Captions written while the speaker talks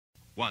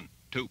1,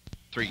 2,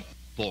 3,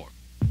 4.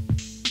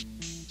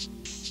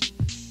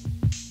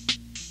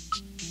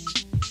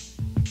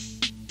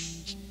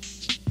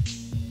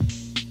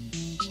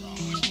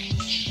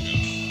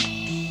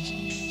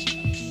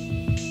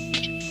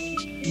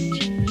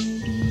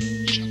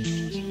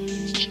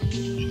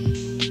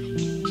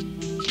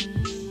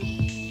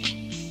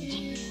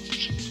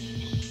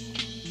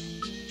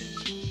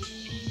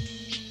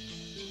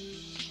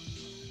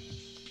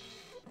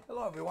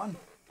 Hello everyone,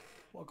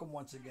 welcome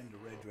once again to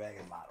Red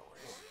Dragon Model Race.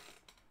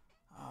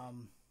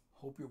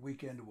 Hope your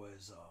weekend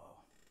was a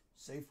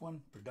safe one,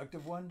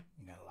 productive one.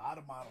 You got a lot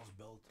of models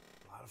built,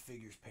 a lot of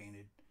figures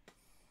painted,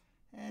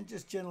 and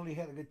just generally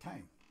had a good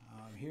time.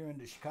 Here in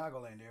the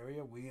Chicagoland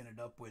area, we ended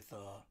up with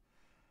a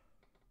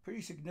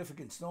pretty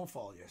significant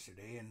snowfall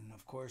yesterday, and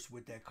of course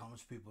with that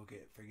comes people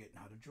forgetting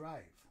how to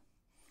drive.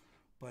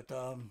 But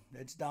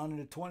it's down in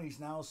the 20s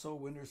now, so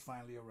winter's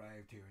finally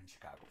arrived here in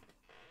Chicago.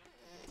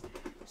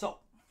 So,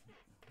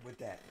 with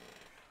that,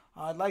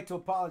 I'd like to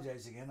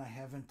apologize again. I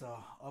haven't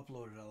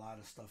uploaded a lot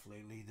of stuff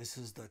lately. This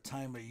is the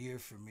time of year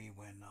for me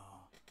when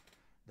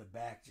the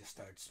back just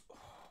starts,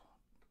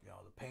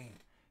 the pain.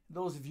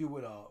 Those of you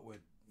with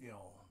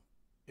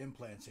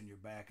implants in your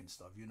back and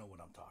stuff, you know what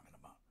I'm talking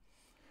about.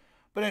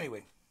 But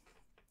anyway,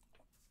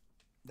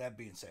 that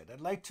being said, I'd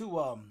like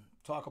to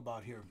talk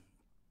about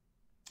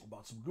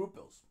about some group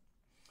bills.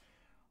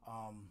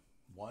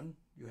 One,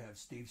 you have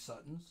Steve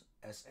Sutton's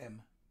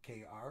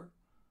SMKR.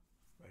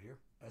 Right here,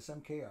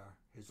 SMKR,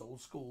 his old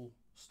school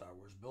Star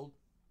Wars build.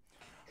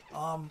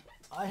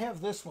 I have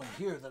this one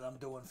here that I'm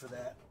doing for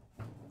that.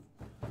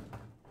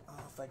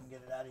 If I can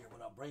get it out of here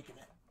without breaking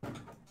it.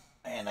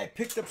 And I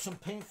picked up some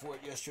paint for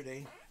it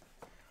yesterday.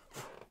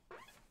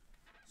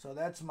 So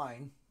that's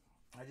mine.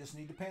 I just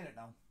need to paint it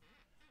now.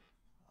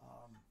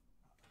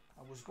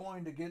 I was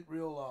going to get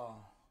real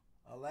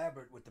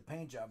elaborate with the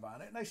paint job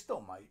on it, and I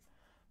still might.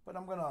 But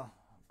I'm going to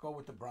go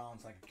with the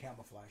browns, like a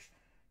camouflage,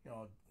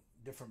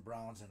 different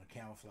browns and a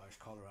camouflage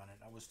color on it.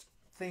 I was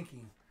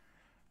thinking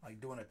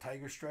like doing a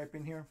tiger stripe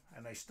in here,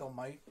 and I still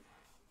might,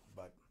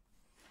 but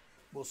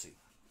we'll see.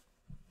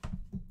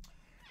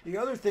 The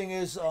other thing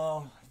is,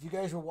 if you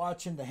guys were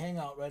watching the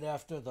hangout right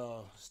after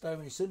the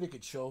Stuyvesant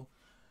Syndicate show,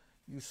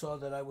 you saw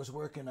that I was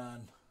working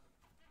on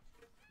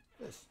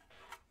this.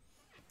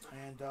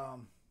 And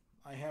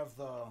I have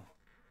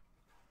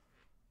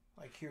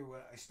like here,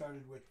 I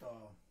started with,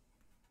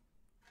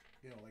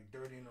 like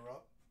dirtying her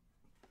up.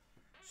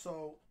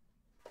 So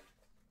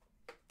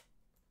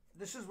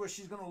this is what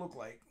she's going to look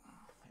like,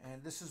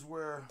 and this is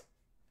where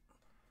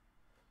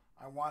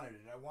I wanted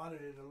it. I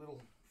wanted it a little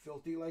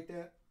filthy like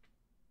that,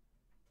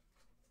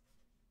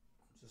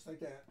 just like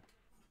that.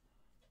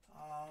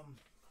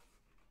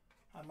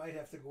 I might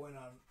have to go in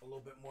on a little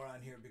bit more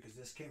on here because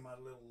this came out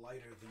a little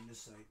lighter than this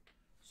side,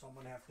 so I'm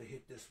going to have to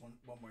hit this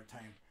one more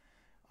time.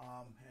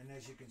 And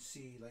as you can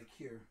see, like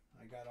here,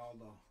 I got all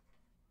the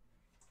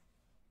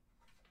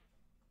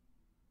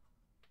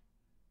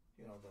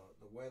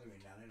the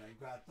weathering on it. I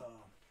got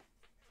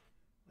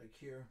like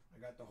here, I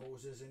got the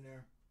hoses in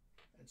there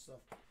and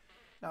stuff.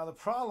 Now the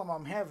problem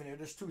I'm having here,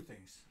 there's two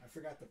things. I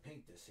forgot to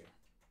paint this here.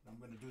 I'm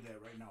going to do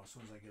that right now as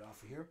soon as I get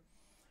off of here.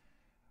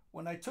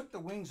 When I took the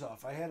wings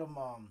off, I had them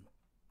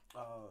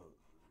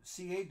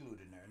CA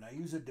glued in there, and I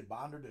used a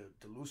debonder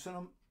to loosen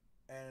them,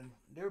 and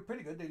they were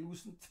pretty good. They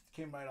loosened,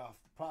 came right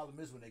off. The problem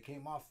is when they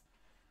came off,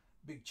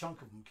 a big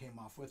chunk of them came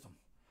off with them.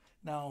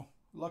 Now,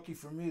 lucky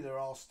for me, they're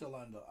all still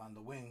on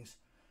the wings.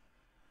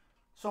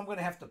 So I'm going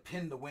to have to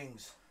pin the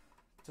wings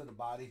to the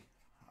body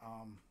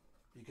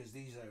because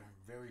these are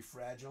very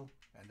fragile,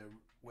 and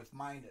with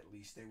mine at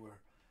least, they were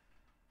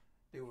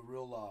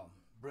real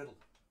brittle.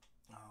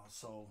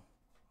 So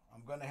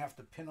I'm going to have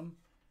to pin them,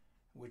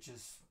 which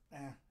is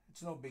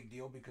it's no big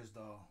deal because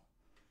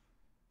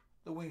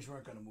the wings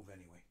weren't going to move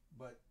anyway.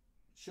 But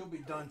she'll be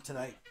done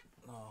tonight.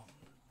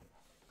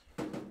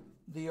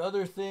 The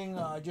other thing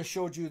I just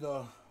showed you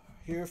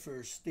here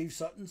for Steve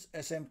Sutton's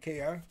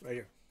SMKR right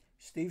here.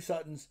 Steve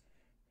Sutton's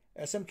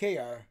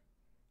SMKR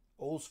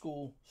old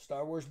school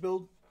Star Wars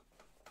build.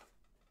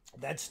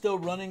 That's still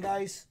running,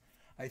 guys.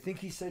 I think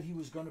he said he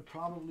was going to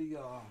probably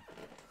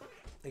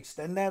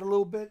extend that a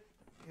little bit,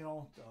 with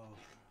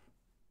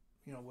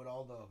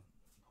all the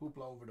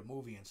hoopla over the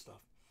movie and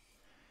stuff.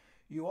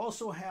 You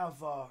also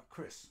have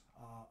Cliff,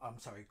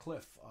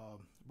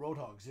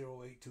 Roadhog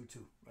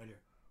 0822 right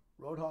here.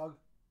 Roadhog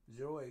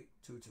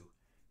 0822.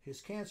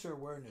 His cancer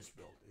awareness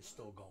build is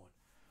still going.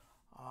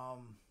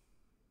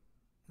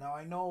 Now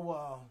I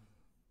know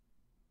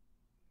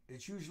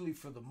it's usually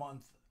for the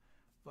month,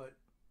 but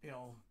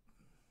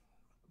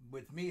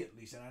with me at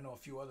least, and I know a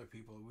few other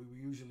people, we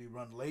usually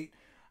run late.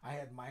 I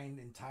had mine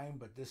in time,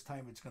 but this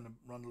time it's going to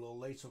run a little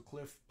late. So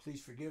Cliff,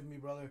 please forgive me,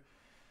 brother.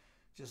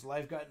 Just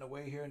life got in the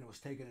way here, and it was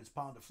taking its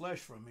pound of flesh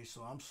from me.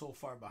 So I'm so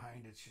far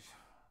behind. It's just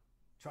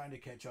trying to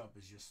catch up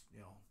is just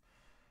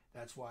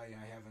that's why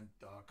I haven't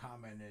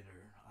commented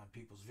on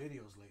people's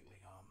videos lately.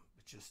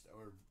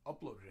 Or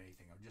uploaded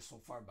anything. I'm just so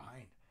far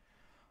behind.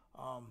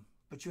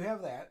 But you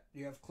have that.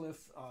 You have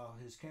Cliff,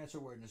 his cancer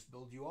awareness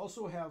build. You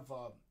also have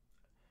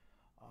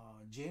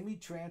Jamie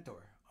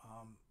Trantor.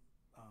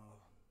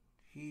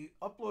 He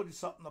uploaded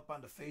something up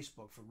onto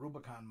Facebook for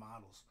Rubicon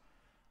Models.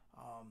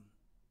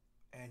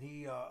 And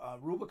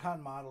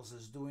Rubicon Models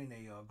is doing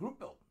a group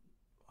build.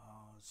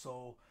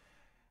 So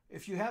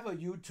if you have a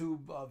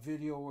YouTube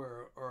video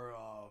or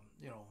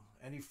you know,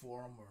 any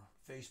forum or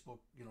Facebook,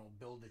 you know,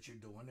 build that you're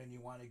doing, and you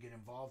want to get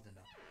involved in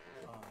the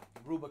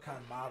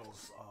Rubicon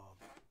Models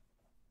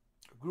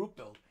group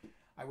build,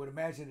 I would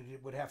imagine that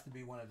it would have to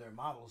be one of their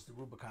models, the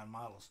Rubicon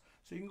Models.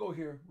 So you can go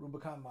here,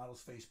 Rubicon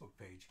Models Facebook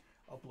page,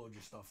 upload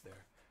your stuff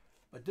there.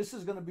 But this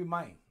is going to be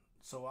mine.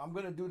 So I'm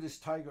going to do this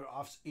Tiger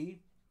Offs E.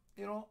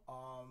 You know,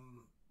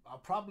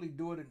 I'll probably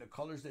do it in the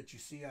colors that you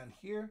see on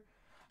here.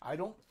 I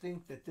don't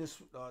think that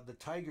this the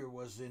Tiger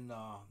was in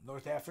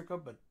North Africa,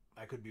 but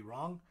I could be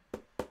wrong,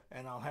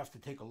 and I'll have to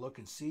take a look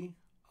and see.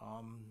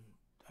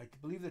 I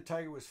believe the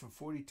Tiger was from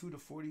 42 to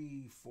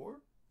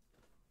 44.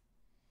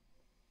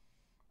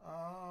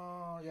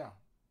 Yeah.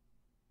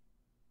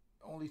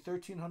 Only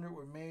 1,300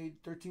 were made.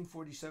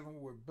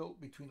 1,347 were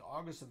built between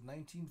August of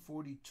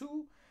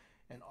 1942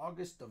 and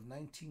August of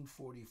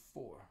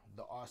 1944.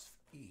 The Osf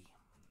E,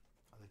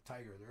 the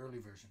Tiger, the early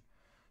version.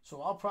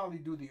 So I'll probably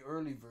do the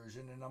early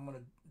version, and I'm going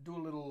to do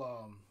a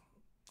little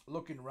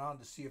looking around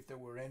to see if there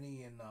were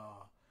any in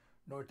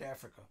North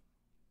Africa.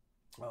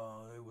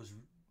 It was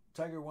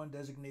Tiger 1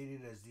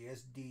 designated as the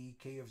SD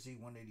KFZ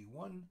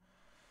 181.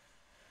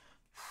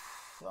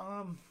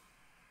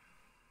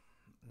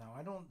 Now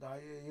I don't.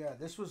 Yeah,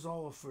 this was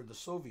all for the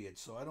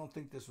Soviets, so I don't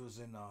think this was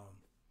in.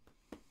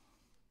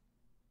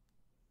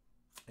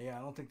 Yeah,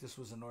 I don't think this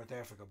was in North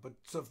Africa. But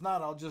so if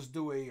not, I'll just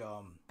do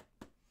a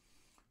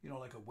you know,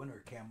 like a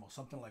winter camo,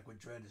 something like what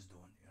Dredd is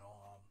doing. You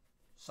know,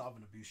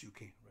 Solvent Abuse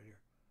UK right here.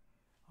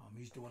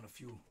 He's doing a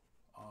few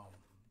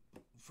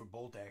for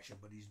bolt action,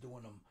 but he's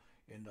doing them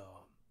in the,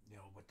 you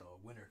know, with the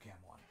winter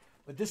camo on it.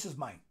 But this is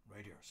mine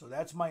right here, so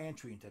that's my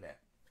entry into that.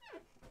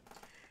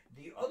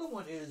 The other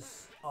one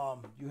is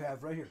you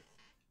have right here,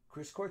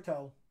 Chris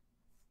Cortel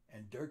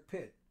and Dirk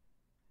Pitt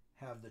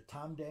have the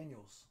Tom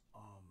Daniels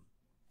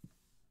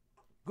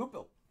group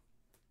build.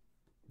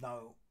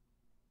 Now,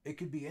 it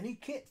could be any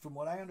kit, from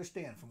what I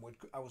understand, from what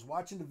I was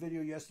watching the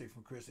video yesterday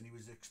from Chris, and he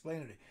was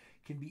explaining it.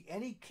 It can be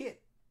any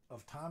kit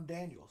of Tom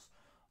Daniels,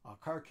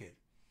 car kit.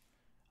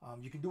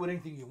 You can do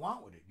anything you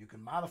want with it. You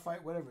can modify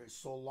it, whatever,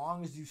 so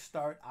long as you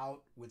start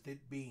out with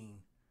it being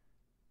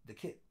the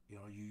kit. You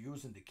know, you're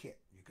using the kit.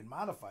 You can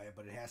modify it,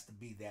 but it has to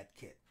be that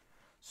kit.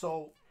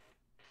 So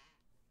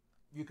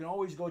you can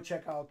always go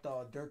check out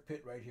Dirk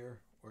Pitt right here,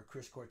 or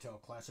Chris Cortel,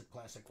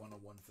 ClassicPlastic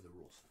 101 for the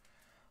rules.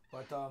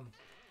 But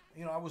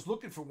you know, I was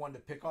looking for one to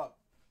pick up,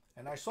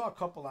 and I saw a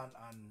couple on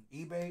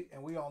eBay,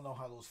 and we all know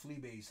how those flea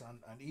bays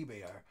on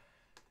eBay are.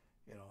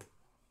 You know,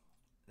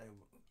 they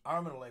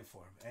arm and a leg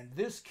for them. And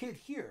this kit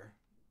here,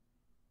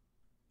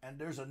 and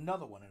there's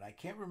another one, and I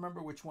can't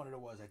remember which one it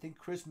was. I think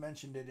Chris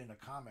mentioned it in a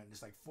comment.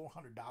 It's like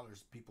 $400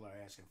 people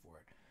are asking for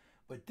it.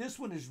 But this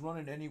one is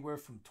running anywhere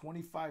from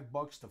 25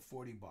 bucks to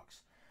 40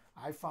 bucks.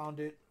 I found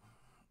it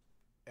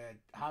at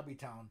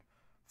Hobbytown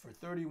for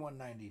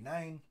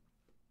 $31.99.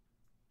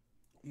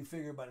 You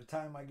figure by the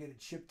time I get it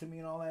shipped to me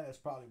and all that, that's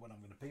probably what I'm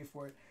going to pay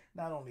for it.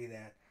 Not only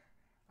that,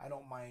 I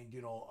don't mind,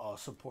 you know,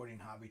 supporting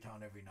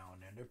Hobbytown every now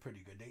and then. They're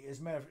pretty good. As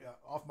a matter of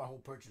off my whole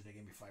purchase, they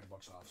gave me $5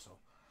 off.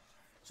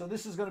 So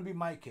this is going to be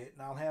my kit,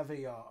 and I'll have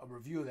a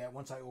review of that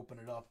once I open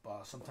it up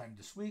sometime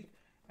this week,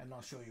 and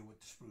I'll show you what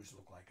the sprues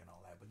look like and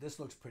all that. But this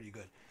looks pretty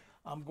good.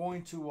 I'm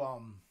going to,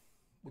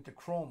 with the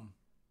chrome,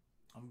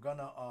 I'm going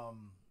to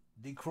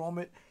dechrome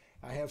it.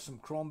 I have some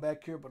chrome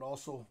back here, but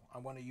also I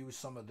want to use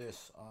some of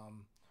this.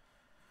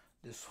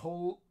 This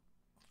whole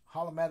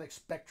holomatic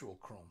spectral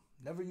chrome.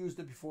 Never used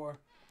it before,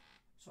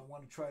 so I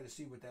want to try to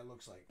see what that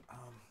looks like.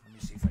 Let me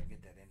see if I can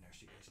get that in there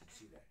so you guys can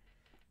see that.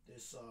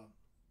 This,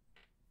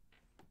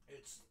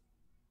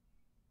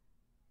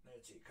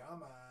 let's see,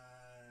 come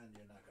on,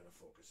 you're not going to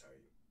focus, are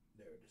you?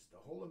 There it is, the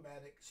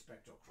holomatic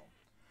spectral chrome.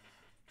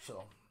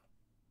 So,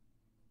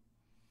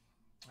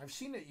 I've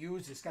seen it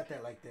used. It's got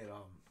that, like that,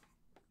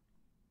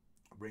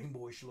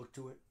 rainbowish look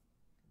to it.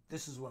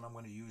 This is what I'm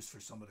going to use for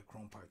some of the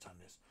chrome parts on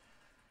this.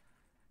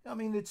 I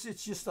mean, it's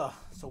just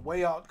it's a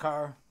way out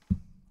car.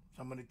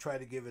 So I'm going to try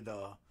to give it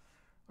a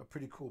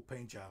pretty cool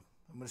paint job.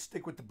 I'm going to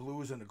stick with the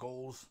blues and the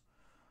golds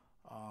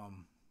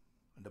and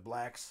the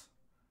blacks,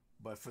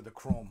 but for the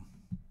chrome,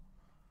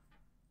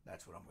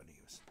 that's what I'm going to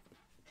use.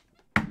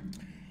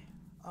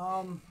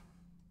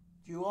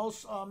 You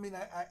also, I mean,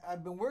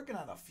 I've been working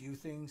on a few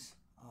things.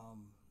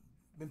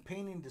 Been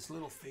painting this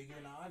little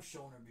figure. Now, I've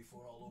shown her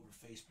before all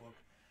over Facebook.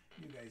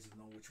 You guys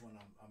know which one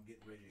I'm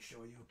getting ready to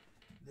show you.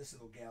 This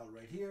little gal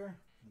right here.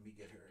 Let me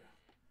get her.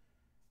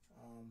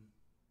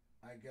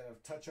 I gotta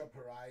touch up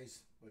her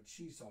eyes, but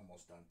she's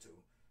almost done too.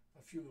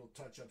 A few little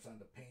touch-ups on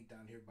the paint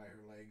down here by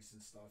her legs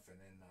and stuff, and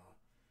then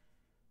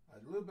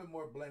a little bit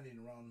more blending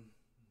around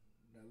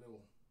that little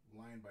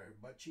line by her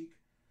butt cheek.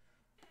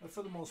 But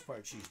for the most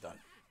part, she's done.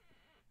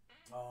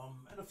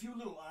 And a few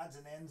little odds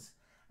and ends.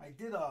 I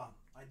did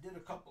a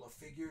couple of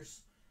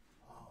figures,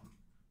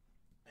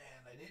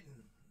 and I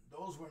didn't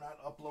those were not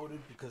uploaded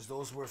because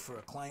those were for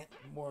a client,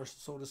 more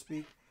so to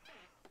speak.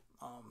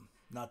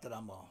 Not that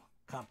I'm a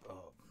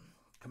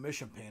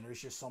commission painter.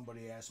 It's just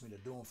somebody asked me to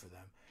do them for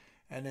them.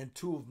 And then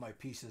two of my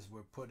pieces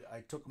were I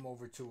took them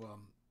over to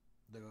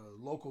the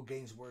local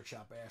games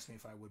workshop. Asked me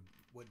if I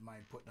wouldn't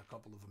mind putting a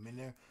couple of them in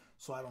there.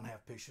 So I don't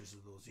have pictures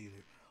of those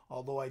either.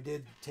 Although I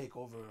did take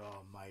over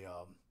my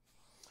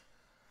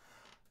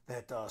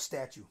that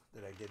statue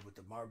that I did with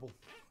the marble.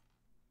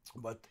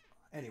 But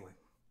anyway,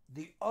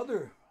 the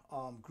other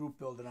group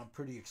build that I'm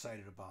pretty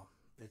excited about,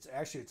 it's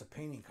a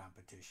painting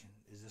competition,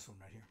 is this one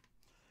right here.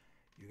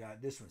 You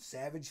got this one,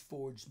 Savage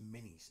Forge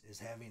Minis is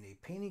having a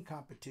painting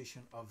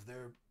competition of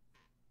their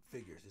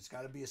figures. It's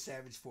got to be a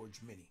Savage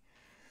Forge Mini.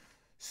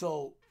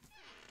 So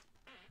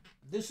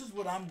this is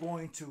what I'm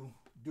going to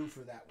do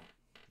for that one.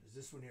 Is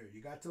this one here.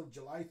 You got till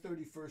July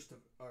 31st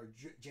or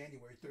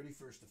January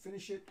 31st to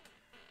finish it.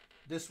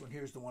 This one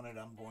here's the one that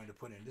I'm going to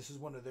put in. This is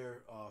one of their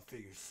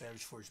figures,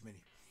 Savage Forge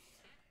Mini.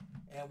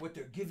 And what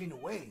they're giving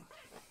away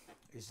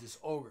is this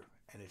ogre,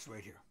 and it's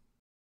right here.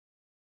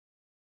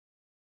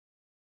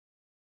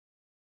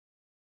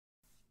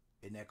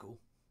 Isn't that cool?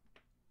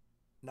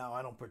 Now,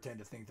 I don't pretend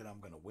to think that I'm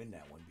going to win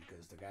that one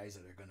because the guys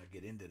that are going to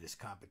get into this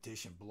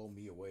competition blow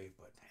me away,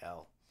 but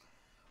hell,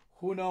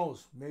 who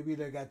knows? Maybe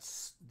they got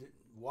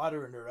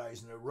water in their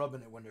eyes and they're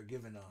rubbing it when they're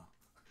giving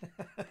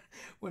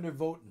when they're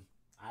voting.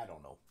 I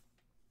don't know.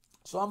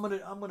 So I'm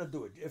gonna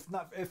do it.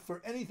 If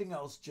for anything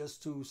else,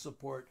 just to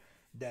support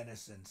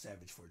Dennis and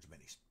Savage Forge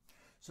Minis.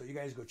 So you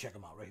guys go check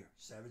them out right here,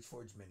 Savage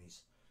Forge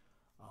Minis.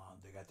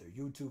 They got their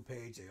YouTube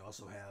page. They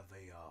also have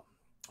a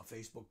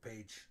Facebook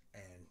page,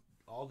 and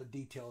all the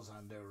details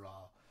on their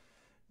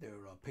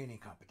painting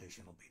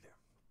competition will be there.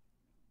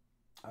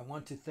 I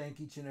want to thank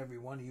each and every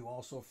one of you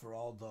also for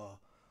all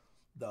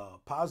the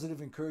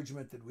positive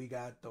encouragement that we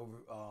got over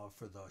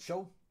for the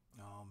show.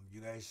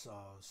 You guys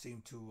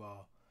seem to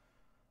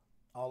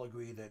all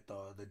agree that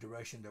the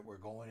direction that we're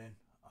going in,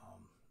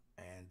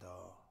 and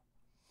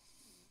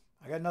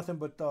I got nothing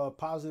but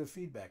positive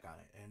feedback on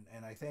it,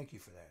 and I thank you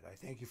for that. I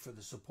thank you for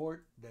the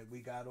support that we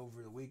got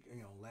over the week,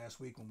 last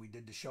week when we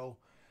did the show,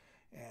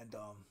 and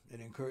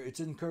it's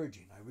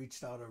encouraging. I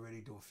reached out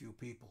already to a few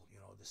people,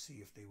 to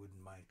see if they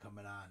wouldn't mind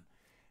coming on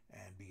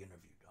and be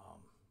interviewed.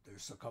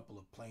 There's a couple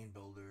of plane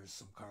builders,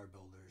 some car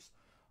builders,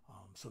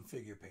 some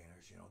figure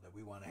painters, that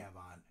we want to have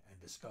on and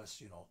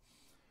discuss,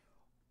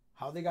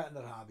 how they got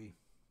into the hobby,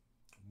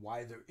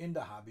 why they're in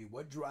the hobby,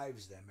 what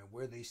drives them, and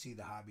where they see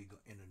the hobby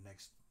in the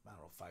next,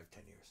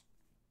 5-10 years.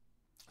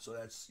 So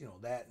that's,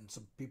 that, and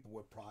some people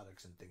with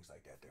products and things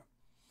like that there.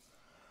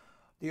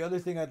 The other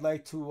thing I'd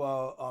like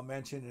to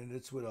mention, and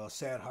it's with a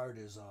sad heart,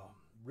 is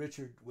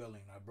Richard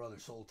Willing, our brother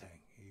Soul Tang.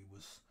 He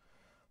was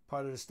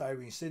part of the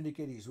Styrene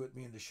Syndicate. He's with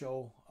me in the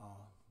show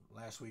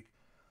last week.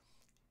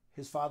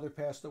 His father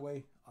passed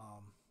away.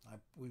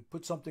 We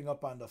put something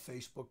up on the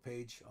Facebook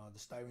page, the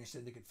Styrene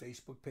Syndicate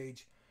Facebook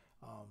page,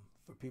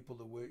 for people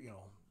to,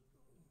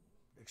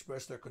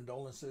 express their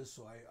condolences.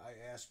 So I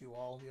ask you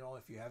all,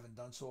 if you haven't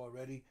done so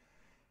already,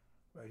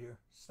 right here,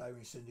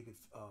 Styrene Syndicate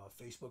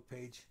Facebook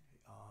page.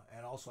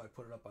 And also I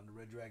put it up on the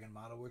Red Dragon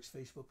Model Works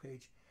Facebook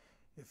page.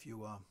 If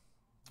you are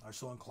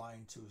so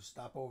inclined to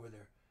stop over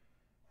there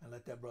and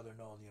let that brother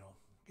know,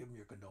 give him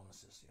your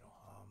condolences.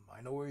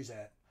 I know where he's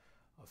at.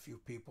 A few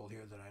people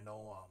here that I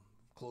know,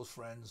 close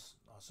friends,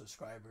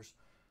 subscribers,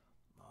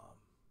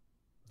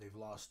 they've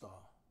lost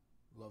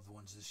loved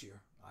ones this year.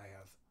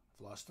 I've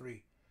lost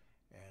 3,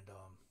 and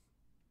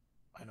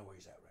I know where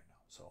he's at right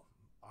now. So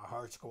our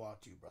hearts go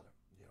out to you, brother.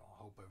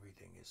 I hope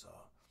everything is.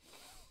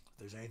 If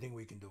there's anything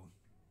we can do,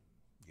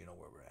 you know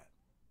where we're at.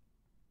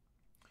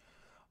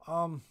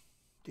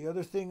 The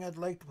other thing I'd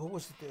like to, what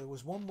was it? There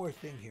was one more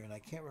thing here, and I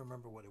can't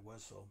remember what it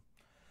was. So,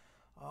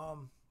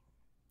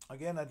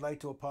 again, I'd like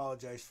to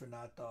apologize for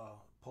not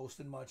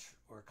posting much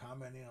or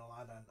commenting a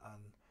lot on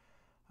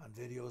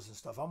videos and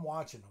stuff. I'm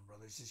watching them,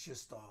 brothers. It's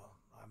just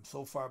I'm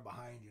so far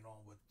behind,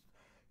 with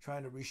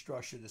trying to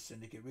restructure the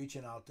syndicate,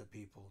 reaching out to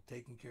people,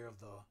 taking care of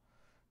the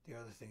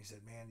other things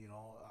that, man,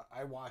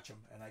 I watch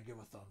them and I give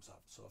a thumbs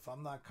up. So if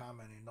I'm not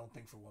commenting, don't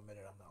think for 1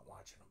 minute I'm not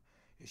watching them.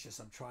 It's just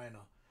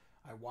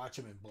I watch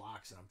them in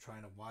blocks, and I'm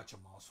trying to watch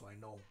them all so I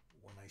know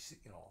when I see,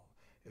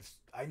 if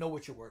I know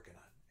what you're working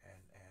on,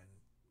 and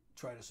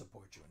try to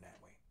support you in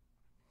that way.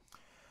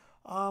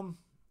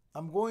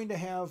 I'm going to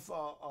have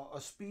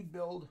a speed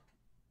build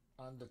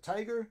on the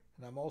Tiger,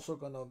 and I'm also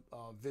going to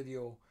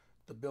video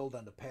the build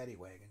on the Paddy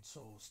Wagon.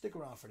 So stick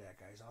around for that,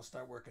 guys. I'll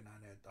start working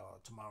on it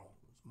tomorrow,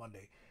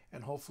 Monday,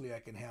 and hopefully I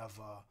can have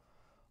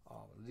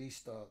at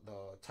least the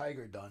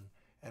Tiger done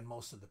and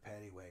most of the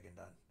Paddy Wagon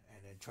done,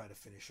 and then try to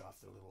finish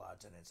off the little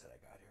odds and ends that I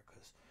got here.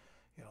 Because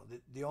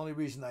the only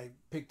reason I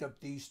picked up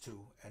these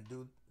two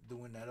and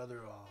doing that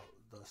other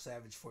the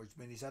Savage Forge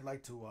Minis, I'd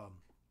like to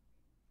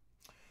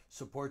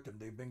support them.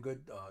 They've been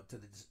good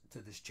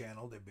to this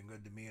channel. They've been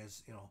good to me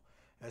as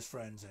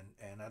friends,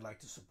 and I'd like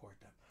to support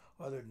them.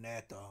 Other than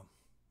that,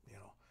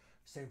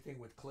 same thing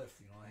with Cliff.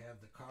 I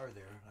have the car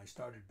there, and I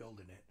started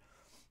building it,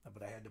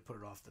 but I had to put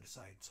it off to the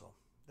side. So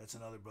that's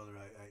another brother.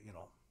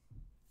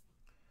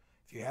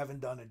 If you haven't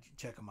done it,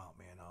 check them out,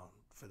 man,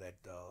 for that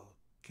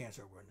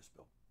cancer awareness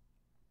bill.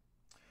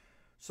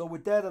 So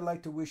with that, I'd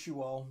like to wish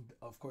you all,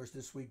 of course,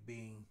 this week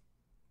being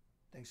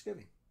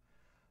Thanksgiving.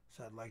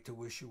 So I'd like to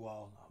wish you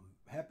all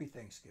happy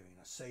Thanksgiving,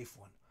 a safe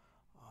one.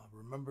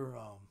 Remember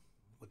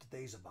what the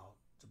day's about.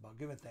 It's about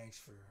giving thanks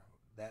for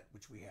that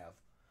which we have.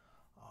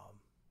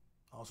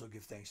 Also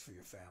give thanks for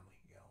your family,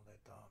 that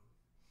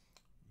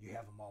you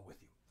have them all with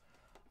you.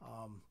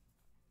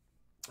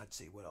 Let's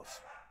see, what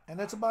else? And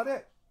that's about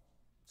it.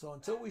 So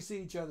until we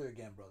see each other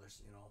again, brothers,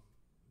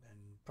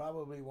 and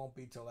probably won't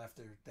be till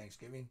after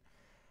Thanksgiving,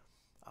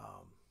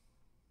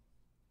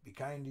 be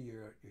kind to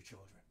your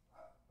children.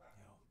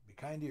 Be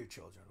kind to your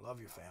children. Love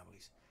your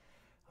families.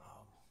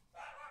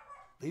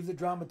 Leave the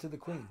drama to the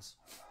queens.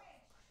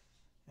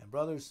 And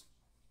brothers,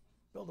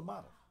 build a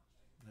model.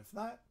 And if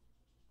not,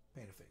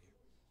 paint a figure.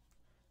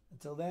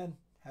 Until then,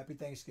 happy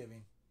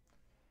Thanksgiving.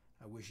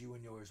 I wish you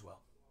and yours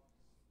well.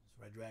 It's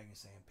Red Dragon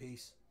saying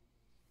peace.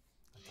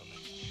 Until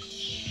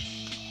next time.